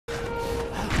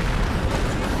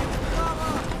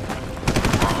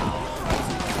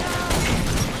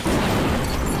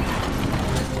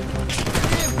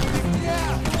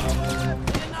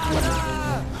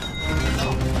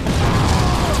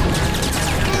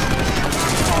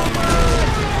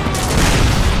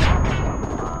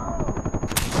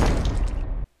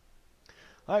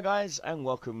Hi guys, and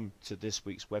welcome to this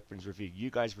week's weapons review.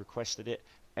 You guys requested it,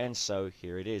 and so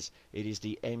here it is. It is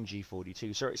the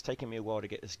MG42. Sorry, it's taken me a while to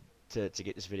get this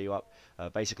get this video up.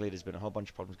 Basically, there's been a whole bunch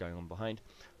of problems going on behind,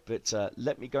 but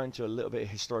let me go into a little bit of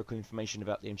historical information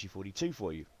about the MG42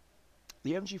 for you.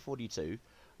 The MG42,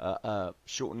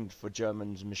 shortened for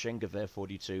German's Maschinengewehr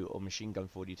 42 or Machine Gun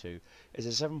 42, is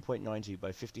a 7.92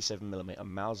 by 57mm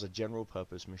Mauser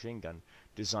general-purpose machine gun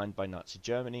designed by Nazi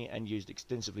Germany and used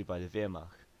extensively by the Wehrmacht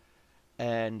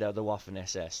and the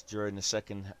Waffen-SS during the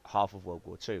second half of World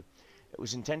War II. It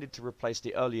was intended to replace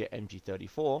the earlier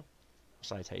MG34,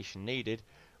 citation needed,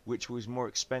 which was more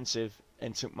expensive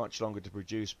and took much longer to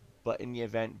produce, but in the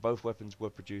event, both weapons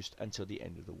were produced until the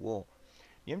end of the war.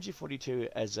 The MG42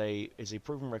 is a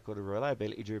proven record of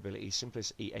reliability, durability,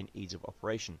 simplicity, and ease of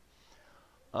operation.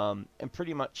 And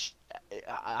pretty much,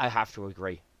 I have to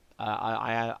agree.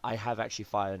 I have actually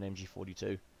fired an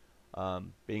MG42,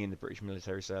 being in the British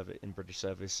military service, British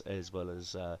service, as well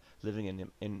as living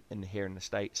in here in the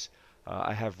States.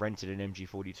 I have rented an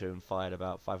MG42 and fired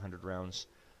about 500 rounds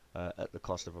at the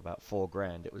cost of about $4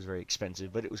 grand. It was very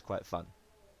expensive, but it was quite fun.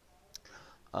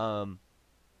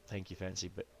 Thank you, Fancy,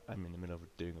 but I'm in the middle of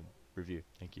doing a review.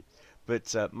 Thank you.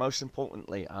 But most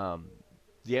importantly,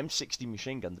 the M60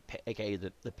 machine gun, aka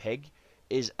the PEG,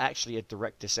 is actually a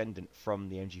direct descendant from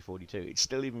the MG42. It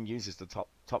still even uses the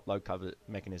top load cover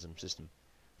mechanism system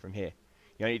from here.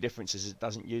 The only difference is it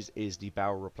doesn't use the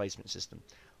barrel replacement system.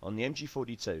 On the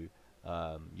MG42,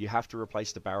 you have to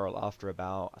replace the barrel after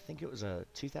about, I think it was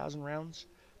 2,000 rounds.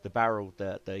 The barrel,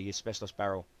 the asbestos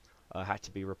barrel, had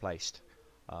to be replaced.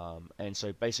 And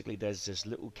so basically there's this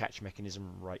little catch mechanism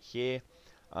right here.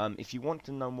 If you want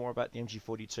to know more about the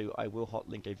MG42, I will hot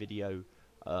link a video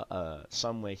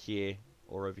somewhere here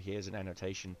or over here as an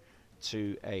annotation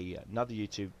to another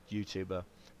YouTuber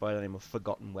by the name of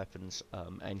Forgotten Weapons,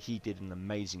 and he did an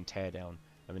amazing teardown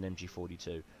of an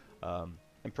MG42.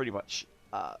 And pretty much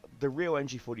the real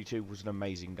MG42 was an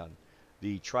amazing gun.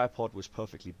 The tripod was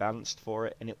perfectly balanced for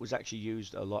it, and it was actually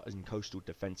used a lot in coastal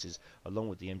defenses along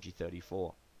with the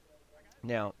MG34.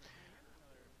 Now,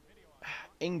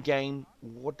 in game,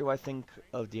 what do I think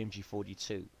of the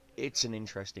MG42? It's an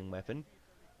interesting weapon.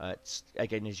 It's,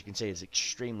 again, as you can see, it's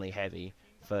extremely heavy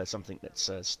for something that's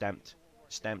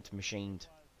stamped machined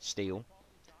steel.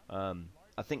 I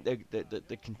think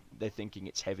they're thinking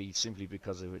it's heavy simply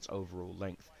because of its overall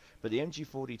length, but the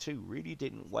MG42 really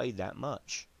didn't weigh that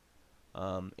much.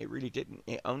 It really didn't.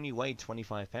 It only weighed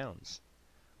 25 pounds.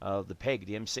 The PEG,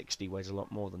 the M60, weighs a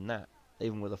lot more than that,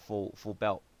 even with a full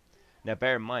belt. Now,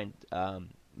 bear in mind,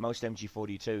 most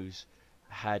MG42s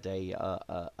had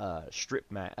a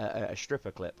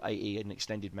stripper clip, i.e., an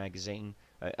extended magazine,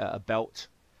 a belt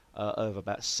of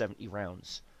about 70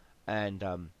 rounds,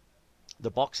 and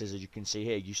the boxes, as you can see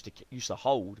here, used to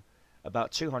hold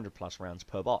about 200 plus rounds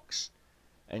per box,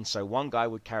 and so one guy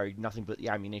would carry nothing but the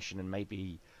ammunition and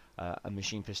maybe a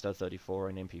machine pistol 34,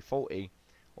 an MP40,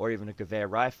 or even a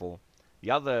Gewehr rifle.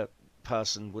 The other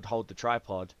person would hold the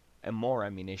tripod and more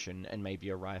ammunition and maybe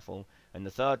a rifle, and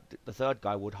the third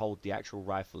guy would hold the actual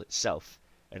rifle itself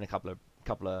and a couple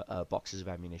of boxes of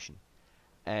ammunition.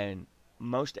 And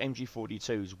most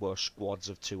MG42s were squads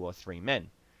of 2 or 3 men.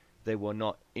 They were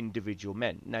not individual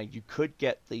men. Now, you could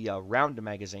get the rounder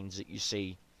magazines that you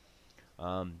see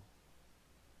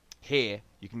here.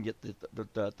 You can get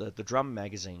the drum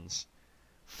magazines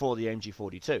for the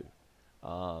MG42.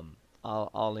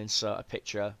 I'll insert a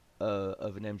picture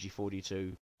of an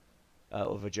MG42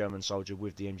 of a German soldier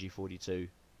with the MG42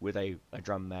 with a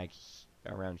drum mag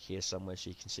around here somewhere, so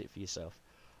you can see it for yourself.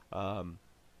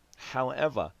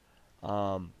 However,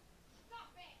 the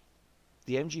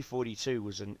MG42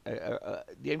 was the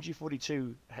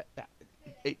MG42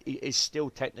 is still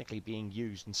technically being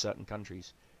used in certain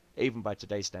countries, even by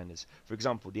today's standards. For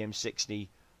example, the M60,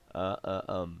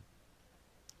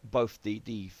 both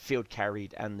the field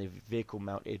carried and the vehicle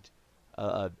mounted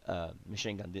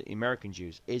machine gun the Americans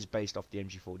use is based off the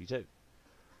MG42.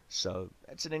 So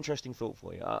that's an interesting thought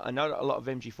for you. I know that a lot of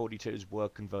MG42s were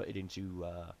converted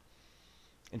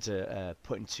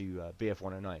put into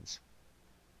BF109s.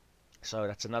 So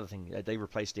that's another thing. They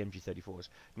replaced the MG34s.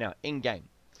 Now, in game,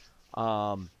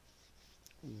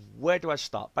 where do I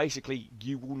start? Basically,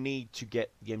 you will need to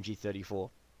get the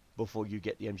MG34 before you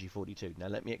get the MG42. Now,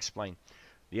 let me explain.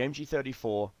 The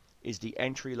MG34 is the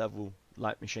entry-level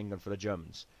light machine gun for the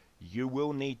Germans. You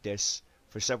will need this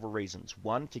for several reasons.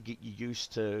 One, to get you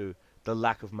used to the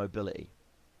lack of mobility.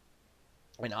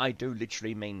 And I do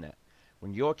literally mean that.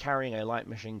 When you're carrying a light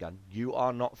machine gun, you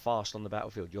are not fast on the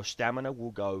battlefield. Your stamina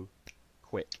will go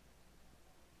quick.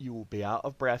 You will be out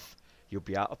of breath. You'll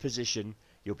be out of position.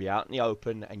 You'll be out in the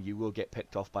open, and you will get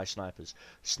picked off by snipers.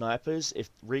 Snipers, if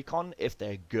recon, if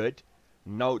they're good,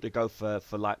 know to go for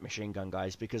light machine gun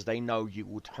guys, because they know you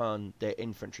will turn their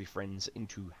infantry friends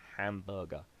into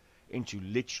hamburger, into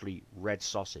literally red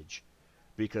sausage,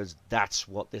 because that's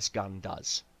what this gun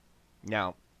does.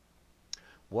 Now,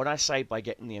 what I say by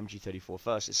getting the MG34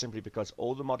 first is simply because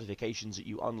all the modifications that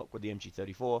you unlock with the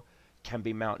MG34 can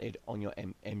be mounted on your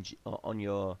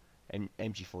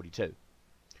MG42.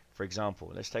 For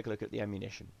example, let's take a look at the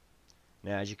ammunition.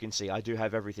 Now, as you can see, I do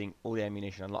have everything, all the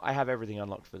ammunition unlocked. I have everything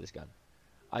unlocked for this gun.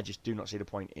 I just do not see the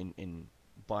point in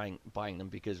buying them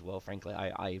because, well, frankly,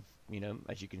 I've, you know,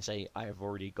 as you can see, I have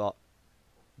already got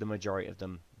the majority of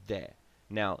them there.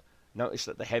 Now, notice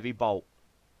that the heavy bolt,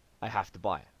 I have to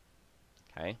buy it.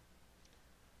 Okay,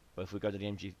 but if we go to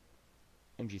the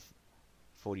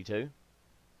MG42,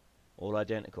 all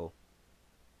identical.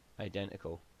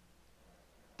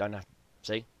 Don't have to,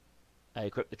 see? I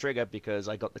equipped the trigger because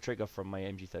I got the trigger from my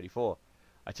MG34.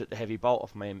 I took the heavy bolt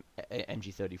off my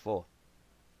MG34.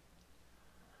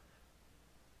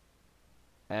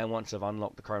 And once I've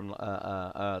unlocked the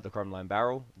chrome line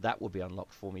barrel, that will be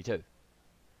unlocked for me too.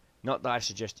 Not that I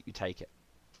suggest that you take it.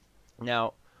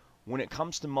 Now, when it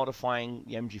comes to modifying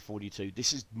the MG42,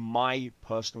 this is my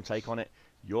personal take on it.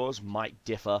 Yours might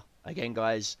differ. Again,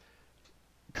 guys,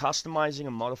 customizing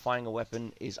and modifying a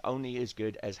weapon is only as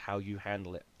good as how you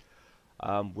handle it.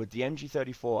 With the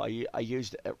MG34, I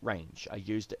used it at range. I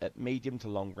used it at medium to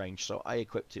long range, so I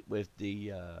equipped it with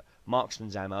the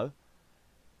marksman's ammo,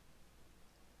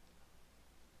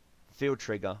 field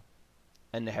trigger,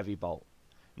 and the heavy bolt.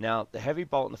 Now, the heavy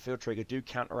bolt and the field trigger do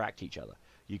counteract each other.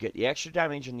 You get the extra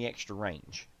damage and the extra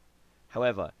range.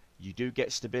 However, you do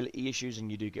get stability issues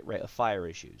and you do get rate of fire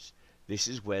issues. This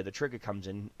is where the trigger comes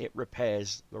in. It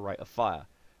repairs the rate of fire.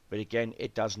 But again,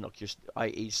 it does knock your...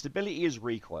 i.e. stability is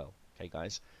recoil. Okay,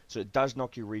 guys? So it does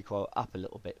knock your recoil up a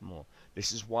little bit more.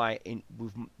 This is why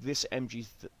with this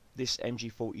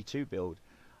MG42 build,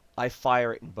 I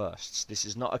fire it in bursts. This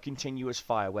is not a continuous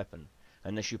fire weapon,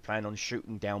 unless you plan on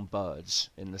shooting down birds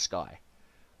in the sky.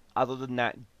 Other than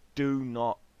that, do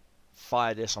not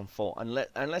fire this on full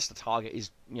unless the target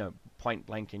is, you know, point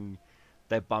blank and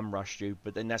they bum rushed you.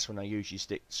 But then that's when I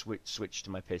usually switch to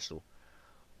my pistol.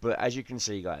 But as you can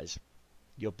see, guys,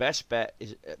 your best bet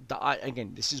is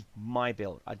again, this is my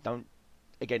build.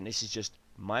 Again, this is just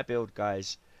my build,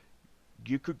 guys.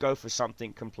 You could go for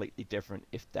something completely different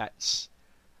if that's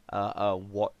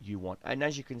what you want. And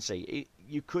as you can see,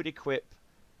 you could equip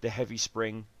the heavy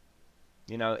spring.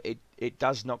 You know, it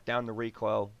does knock down the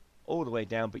recoil all the way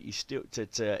down, but you still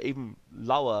to even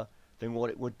lower than what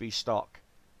it would be stock,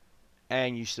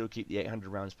 and you still keep the 800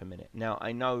 rounds per minute. Now,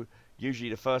 I know usually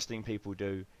the first thing people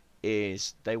do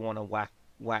is they want to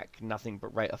whack nothing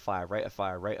but rate of fire,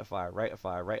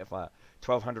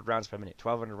 1200 rounds per minute,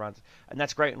 1200 rounds, and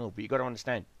that's great and all, but you got to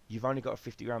understand, you've only got a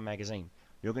 50 round magazine.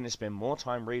 You're going to spend more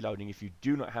time reloading if you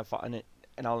do not have fire in it,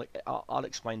 and I'll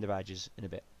explain the badges in a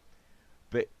bit.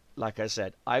 But like I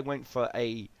said, I went for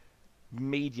a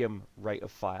medium rate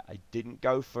of fire. I didn't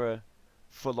go for a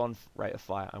full-on rate of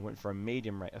fire. I went for a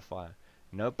medium rate of fire.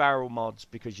 No barrel mods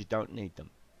because you don't need them.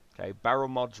 Okay, barrel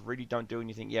mods really don't do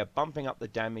anything. Yeah, bumping up the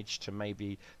damage to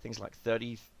maybe things like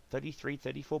 30, 33,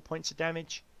 34 points of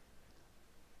damage.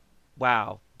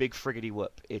 Wow, big friggity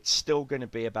whoop. It's still going to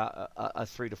be about a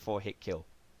 3 to 4 hit kill.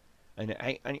 And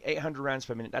 800 rounds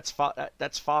per minute, that's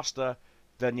faster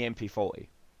than the MP40.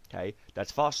 Okay,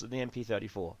 that's faster than the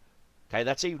MP34. Okay,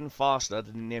 that's even faster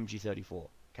than the MG34.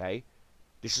 Okay,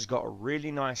 this has got a really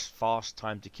nice fast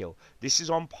time to kill. This is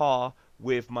on par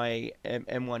with my M1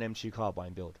 M2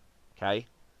 carbine build. Okay,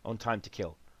 on time to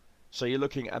kill. So you're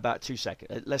looking at about 2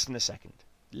 seconds, less than a second.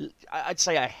 I'd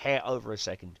say a hair over a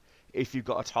second if you've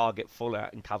got a target full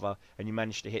out in cover and you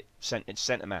manage to hit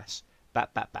center mass.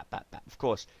 Bat, bat, bat, bat, bat. Of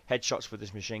course, headshots with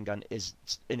this machine gun is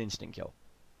an instant kill.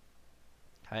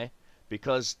 Okay,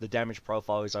 because the damage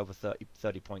profile is over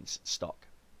 30 points stock.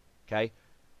 Okay,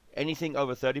 anything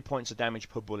over 30 points of damage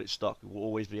per bullet stock will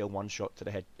always be a one-shot to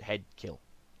the head kill.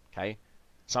 Okay,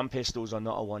 some pistols are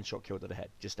not a one-shot kill to the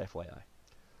head, just FYI.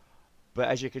 But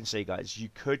as you can see, guys, you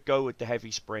could go with the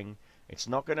heavy spring. It's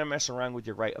not going to mess around with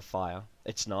your rate of fire.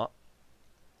 It's not.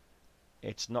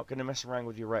 It's not going to mess around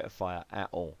with your rate of fire at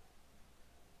all.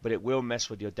 But it will mess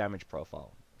with your damage profile,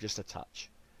 just a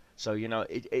touch. So, you know,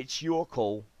 it's your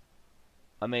call.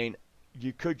 I mean,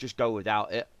 you could just go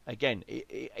without it. Again,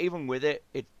 even with it,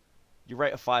 your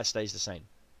rate of fire stays the same.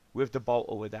 With the bolt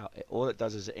or without it. All it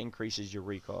does is it increases your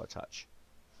recoil a touch.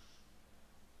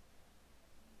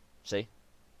 See?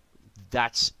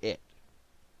 That's it.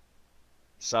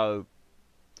 So,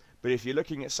 But if you're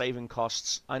looking at saving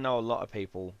costs, I know a lot of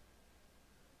people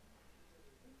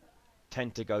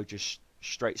tend to go just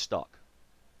straight stock.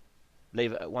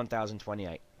 Leave it at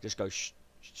 1028. Just go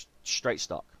straight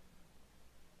stock.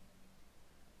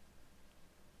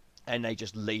 And they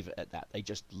just leave it at that. They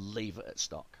just leave it at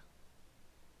stock.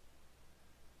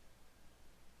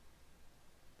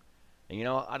 And you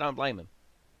know what? I don't blame them.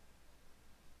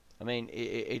 I mean,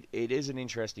 it is an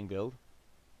interesting build.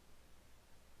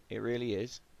 It really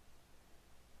is.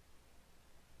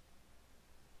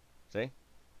 See?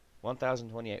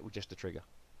 1028 with just a trigger.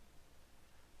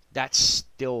 That's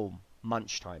still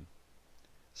munch time.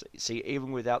 So, see,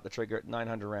 even without the trigger at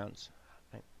 900 rounds,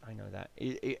 I know that.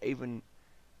 Even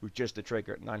with just the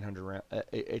trigger at 900 rounds,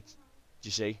 it's, do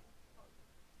you see?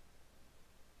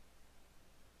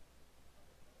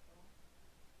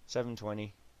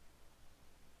 $720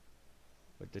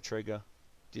 with the trigger.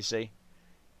 Do you see?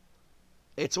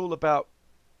 It's all about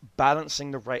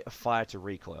balancing the rate of fire to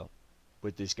recoil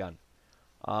with this gun.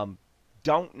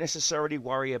 Don't necessarily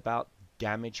worry about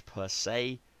damage per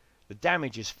se. The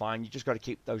damage is fine. You just got to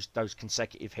keep those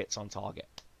consecutive hits on target.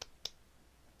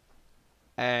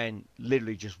 And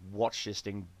literally just watch this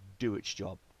thing do its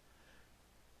job.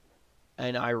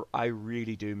 And I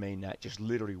really do mean that. Just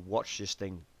literally watch this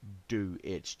thing do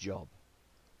its job.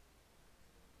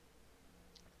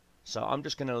 So I'm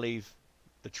just going to leave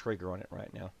the trigger on it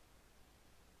right now.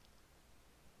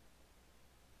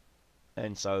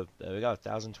 And so there we go,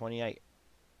 1028.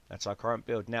 That's our current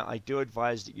build. Now I do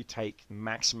advise that you take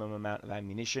maximum amount of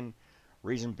ammunition.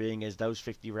 Reason being is those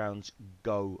 50 rounds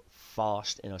go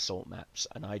fast in assault maps,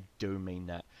 and I do mean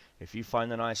that. If you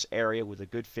find a nice area with a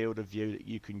good field of view that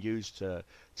you can use to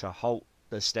halt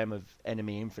the stem of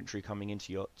enemy infantry coming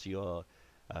into your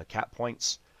cap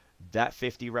points, that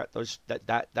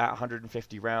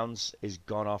 150 rounds is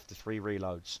gone after 3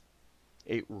 reloads.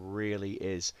 It really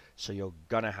is. So you're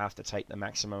gonna have to take the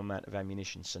maximum amount of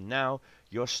ammunition. So now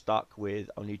you're stuck with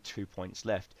only 2 points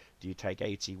left. Do you take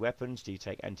AT weapons? Do you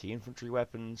take anti-infantry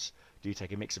weapons? Do you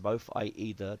take a mix of both,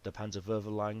 i.e. the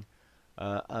Panzerwürfellang?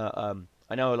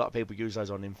 I know a lot of people use those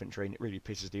on infantry, and it really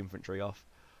pisses the infantry off.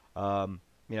 You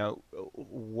know,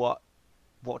 what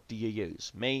do you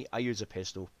use? Me, I use a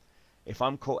pistol. If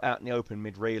I'm caught out in the open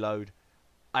mid-reload,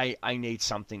 I need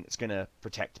something that's gonna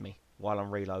protect me while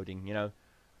I'm reloading, you know.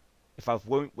 If I've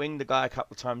winged the guy a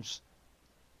couple of times,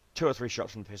 2 or 3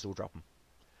 shots from the pistol, drop him.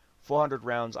 400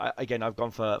 rounds, again, I've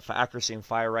gone for accuracy and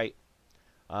fire rate.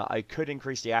 I could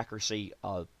increase the accuracy,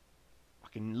 I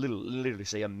can literally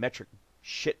see a metric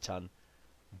shit ton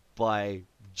by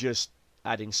just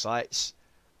adding sights.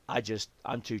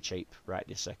 I'm too cheap right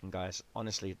this second, guys.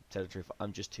 Honestly, to tell the truth,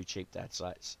 I'm just too cheap to add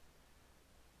sights.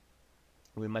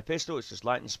 With my pistol, it's just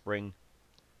light and spring,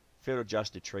 field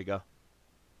adjusted trigger,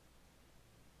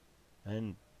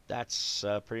 and that's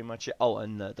pretty much it. Oh,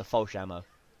 and the false ammo,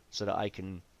 so that I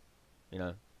can, you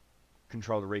know,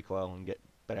 control the recoil and get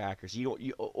better accuracy.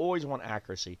 You always want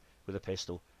accuracy with a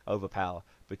pistol over power,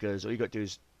 because all you got to do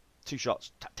is 2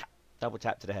 shots, tap, tap, double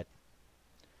tap to the head.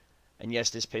 And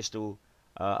yes, this pistol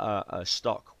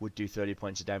stock would do 30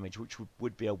 points of damage, which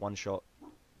would be a 1-shot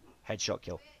headshot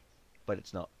kill, but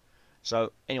it's not.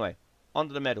 So anyway,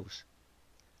 onto the medals.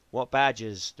 What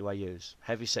badges do I use?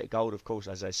 Heavyset gold, of course,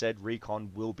 as I said.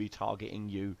 Recon will be targeting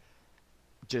you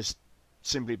just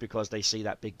simply because they see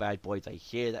that big bad boy, they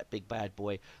hear that big bad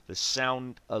boy. The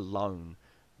sound alone,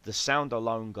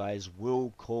 guys,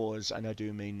 will cause, and I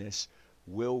do mean this,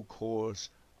 will cause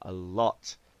a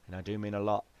lot, and I do mean a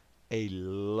lot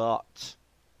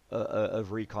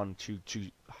of recon to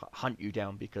hunt you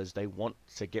down, because they want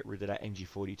to get rid of that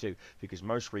MG42, because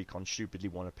most recon stupidly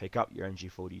want to pick up your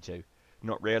MG42,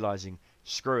 not realizing,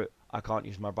 screw it, I can't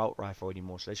use my bolt rifle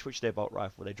anymore. So they switch their bolt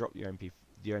rifle, they drop your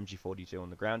MG42 on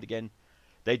the ground again.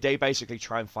 They basically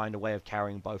try and find a way of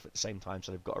carrying both at the same time.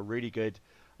 So they've got a really good,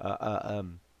 I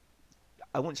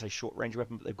wouldn't say short range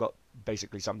weapon, but they've got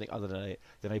basically something other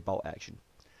than a bolt action.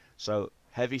 So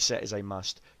heavy set is a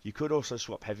must. You could also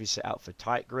swap heavy set out for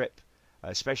tight grip,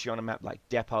 especially on a map like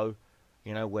Depot,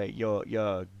 you know, where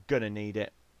you're gonna need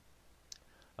it.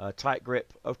 Tight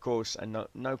grip, of course, and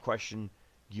no question,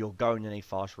 you're going to need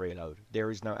fast reload.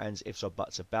 There is no ands, ifs, or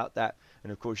buts about that.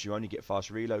 And of course, you only get fast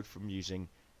reload from using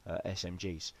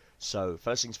SMGs. So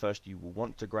first things first, you will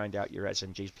want to grind out your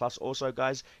SMGs. Plus, also,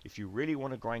 guys, if you really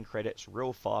want to grind credits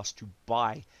real fast to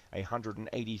buy a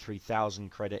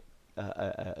 183,000 credit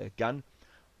gun,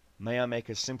 may I make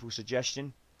a simple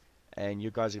suggestion? And you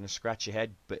guys are going to scratch your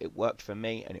head, but it worked for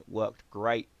me, and it worked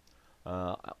great.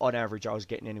 On average, I was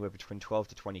getting anywhere between 12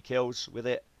 to 20 kills with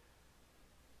it.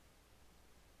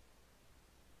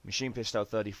 Machine pistol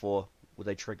 34 with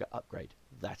a trigger upgrade.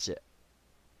 That's it.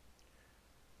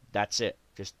 That's it.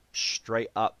 Just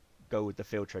straight up go with the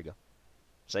field trigger.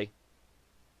 See?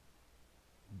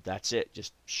 That's it.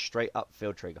 Just straight up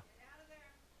field trigger.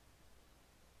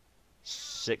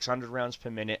 600 rounds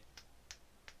per minute.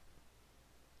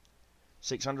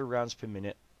 600 rounds per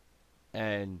minute.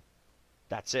 And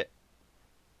that's it.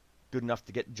 Good enough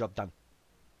to get the job done.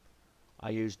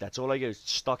 That's all I use.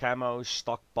 Stock ammo,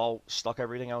 stock bolt, stock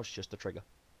everything else, just the trigger.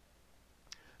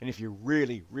 And if you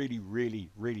really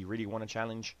want to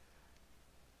challenge,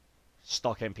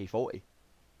 stock MP40.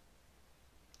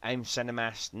 Aim center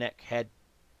mass, neck, head,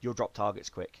 you'll drop targets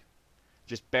quick.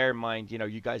 Just bear in mind, you know,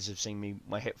 you guys have seen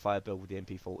my hipfire build with the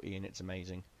MP40 and it's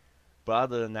amazing. But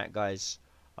other than that, guys,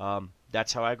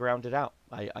 that's how I ground it out.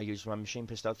 I used my machine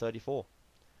pistol 34.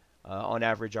 On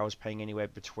average, I was paying anywhere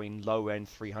between low-end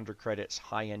 300 credits,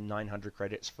 high-end 900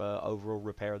 credits for overall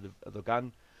repair of the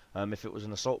gun. If it was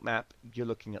an assault map, you're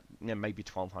looking at, you know, maybe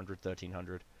 1200,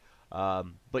 1300.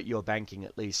 But you're banking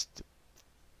at least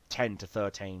 10 to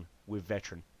 13 with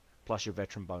veteran, plus your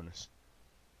veteran bonus.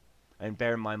 And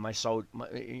bear in mind, my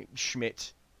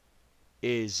Schmidt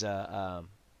is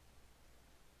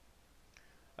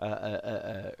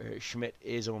Schmidt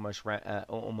is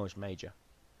almost major,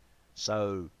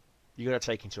 so you got to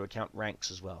take into account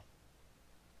ranks as well.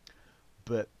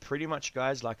 But pretty much,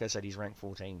 guys, like I said, he's rank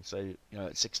 14, so you know,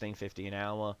 at 1650 an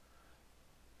hour.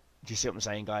 Do you see what I'm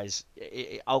saying, guys?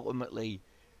 Ultimately,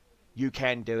 you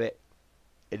can do it.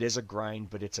 It is a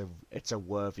grind, but it's a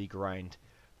worthy grind.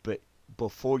 But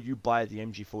before you buy the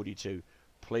MG42,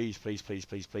 please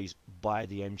buy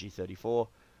the MG34.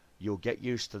 You'll get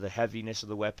used to the heaviness of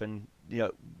the weapon.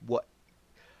 You know,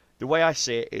 the way I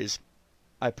see it is,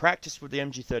 I practiced with the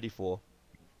MG34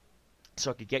 so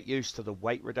I could get used to the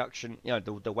weight reduction, you know,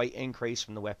 the weight increase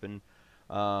from the weapon.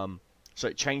 So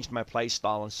it changed my play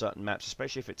style on certain maps,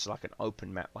 especially if it's like an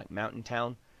open map like Mountain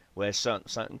Town, where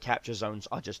certain capture zones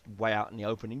are just way out in the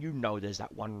open, and you know there's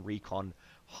that one recon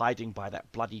hiding by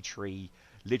that bloody tree,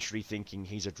 literally thinking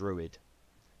he's a druid,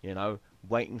 you know,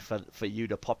 waiting for you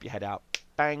to pop your head out,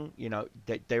 bang, you know,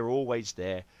 they're always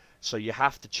there. So you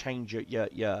have to change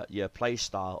your play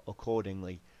style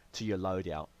accordingly to your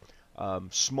loadout.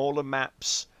 Smaller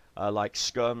maps like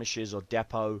skirmishes or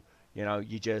depot, you know,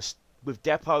 with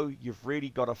depot, you've really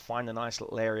got to find a nice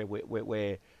little area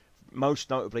where most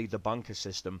notably the bunker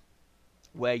system,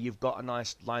 where you've got a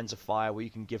nice lines of fire where you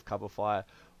can give cover fire,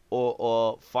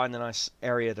 or find a nice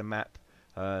area of the map,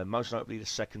 most notably the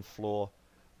second floor,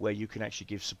 where you can actually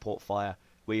give support fire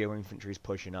where your infantry is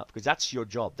pushing up, because that's your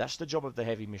job. That's the job of the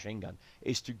heavy machine gun,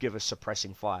 is to give a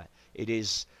suppressing fire. It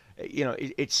is, you know,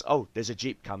 it's oh, there's a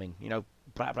jeep coming, you know,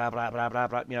 blah blah blah blah blah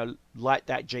blah, you know, light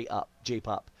that jeep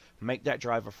up, make that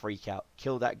driver freak out,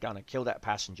 kill that gunner, kill that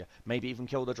passenger, maybe even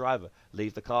kill the driver,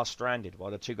 leave the car stranded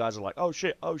while the two guys are like, oh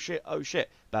shit, oh shit, oh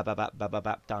shit, bap bap bap bap bap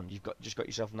bap, done. You've just got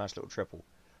yourself a nice little triple.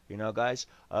 You know, guys,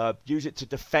 use it to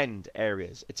defend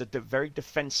areas. It's a very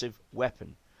defensive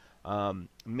weapon.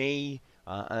 Me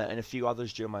and a few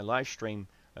others during my live stream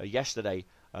yesterday,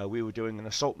 we were doing an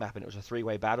assault map, and it was a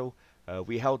three-way battle.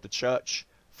 We held the church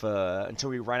until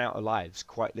we ran out of lives,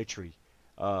 quite literally.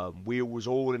 We was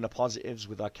all in the positives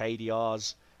with our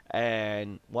KDRs,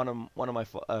 and one of my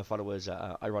followers,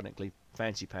 ironically,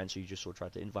 Fancy Pants, who you just saw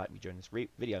tried to invite me during this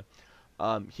video,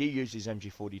 he used his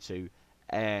MG42,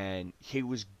 and he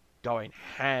was going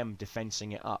ham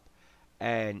defensing it up.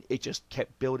 And it just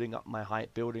kept building up my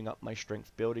height, building up my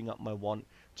strength, building up my want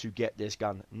to get this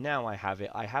gun. Now I have it.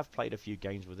 I have played a few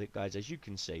games with it, guys, as you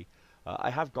can see.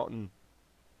 I have gotten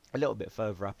a little bit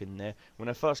further up in there. When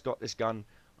I first got this gun,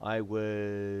 I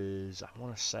was, I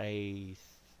want to say,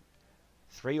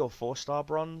 3 or 4 star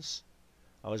bronze.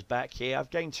 I was back here. I've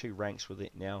gained 2 ranks with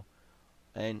it now.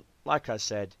 And like I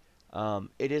said,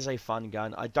 it is a fun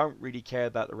gun. I don't really care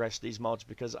about the rest of these mods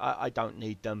because I don't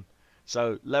need them.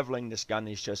 So leveling this gun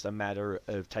is just a matter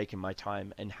of taking my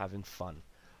time and having fun.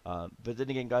 But then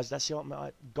again, guys, that's the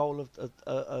ultimate goal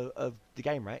of the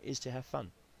game, right? Is to have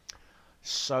fun.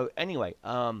 So anyway,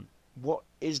 what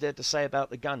is there to say about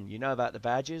the gun? You know about the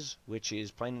badges, which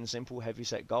is plain and simple,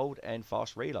 heavyset gold and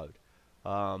fast reload.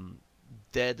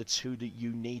 They're the 2 that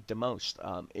you need the most.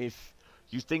 If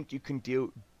you think you can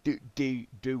do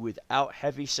without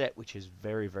heavyset, which is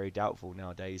very doubtful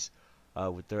nowadays,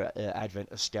 with the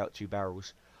advent of Scout 2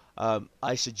 barrels,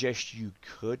 I suggest you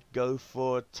could go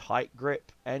for tight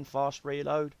grip and fast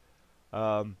reload,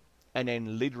 and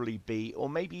then literally be, or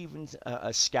maybe even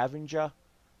a scavenger.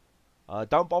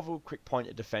 Don't bother with quick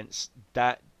pointed defense.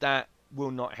 That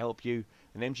will not help you.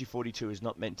 An MG42 is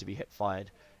not meant to be hip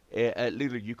fired.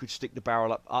 Literally, you could stick the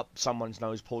barrel up someone's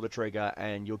nose, pull the trigger,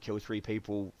 and you'll kill 3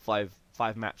 people five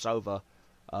maps over,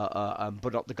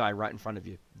 but not the guy right in front of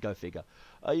you. Go figure.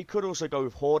 You could also go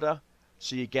with Hoarder,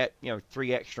 so you get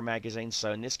 3 extra magazines.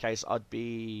 So in this case, I'd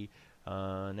be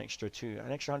an extra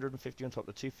 150 on top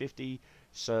of the 250.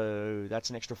 So that's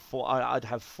an extra 4. I'd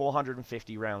have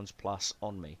 450 rounds plus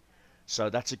on me. So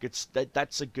that's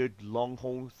a good long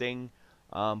haul thing.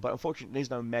 But unfortunately, there's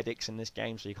no medics in this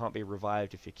game, so you can't be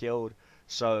revived if you're killed.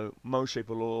 So most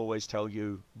people will always tell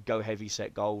you go heavy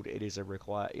set gold. It is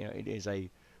it is a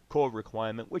core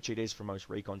requirement, which it is for most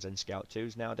recons and scout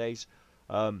 2s nowadays.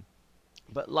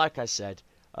 But like I said,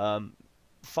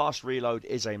 fast reload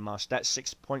is a must. That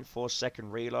 6.4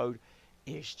 second reload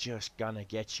is just gonna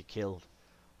get you killed.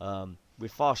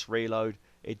 With fast reload,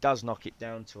 it does knock it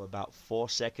down to about 4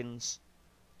 seconds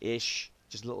ish,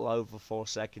 just a little over 4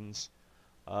 seconds.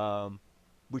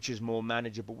 Which is more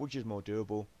manageable, which is more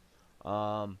doable.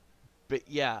 But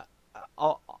yeah,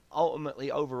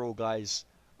 ultimately, overall, guys,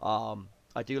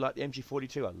 I do like the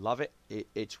MG42. I love it.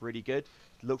 It's really good.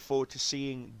 Look forward to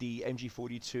seeing the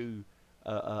MG42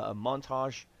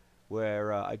 montage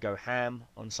where I go ham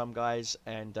on some guys.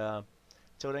 And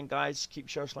till then, guys, keep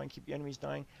show slowing, keep your enemies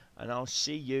dying, and I'll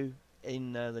see you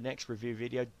in the next review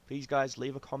video. Please, guys,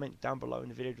 leave a comment down below in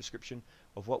the video description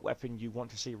of what weapon you want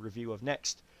to see a review of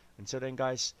next. Until then,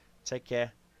 guys, take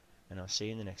care, and I'll see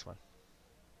you in the next one.